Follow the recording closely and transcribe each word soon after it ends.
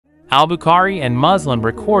Al-Bukhari and Muslim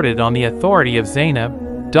recorded on the authority of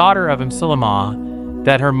Zainab, daughter of Sulamah,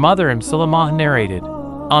 that her mother Sulamah narrated,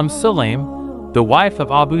 Sulaim, the wife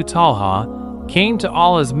of Abu Talha, came to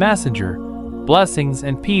Allah's messenger, blessings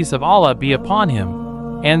and peace of Allah be upon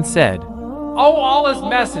him, and said, O Allah's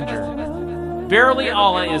messenger, verily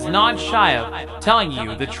Allah is not shy of telling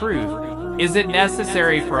you the truth. Is it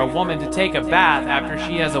necessary for a woman to take a bath after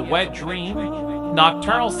she has a wet dream,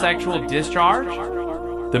 nocturnal sexual discharge?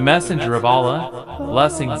 The messenger of Allah,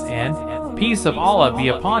 blessings and peace of Allah be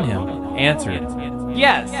upon him, answered,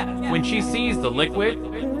 Yes, when she sees the liquid.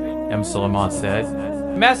 Sulamah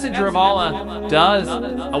said, Messenger of Allah, does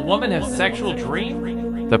a woman have sexual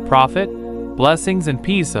dream? The Prophet, blessings and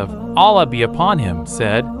peace of Allah be upon him,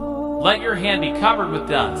 said, Let your hand be covered with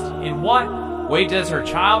dust. In what way does her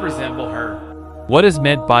child resemble her? What is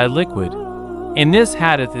meant by liquid in this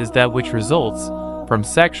hadith is that which results from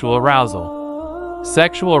sexual arousal.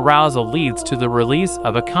 Sexual arousal leads to the release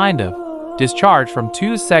of a kind of discharge from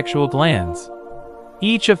two sexual glands.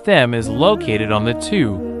 Each of them is located on the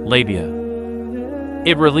two labia.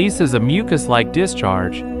 It releases a mucus-like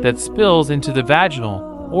discharge that spills into the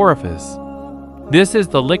vaginal orifice. This is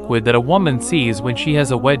the liquid that a woman sees when she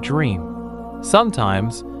has a wet dream.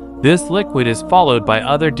 Sometimes, this liquid is followed by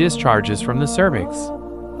other discharges from the cervix.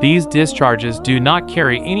 These discharges do not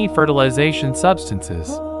carry any fertilization substances.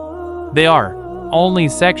 They are only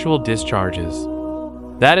sexual discharges.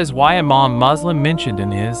 That is why Imam Muslim mentioned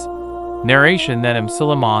in his narration that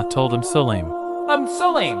Sulamah told Sulaim,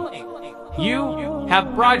 Sulaim, you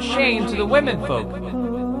have brought shame to the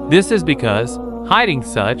womenfolk. This is because hiding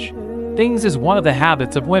such things is one of the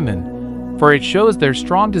habits of women, for it shows their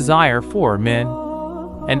strong desire for men,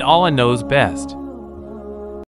 and Allah knows best.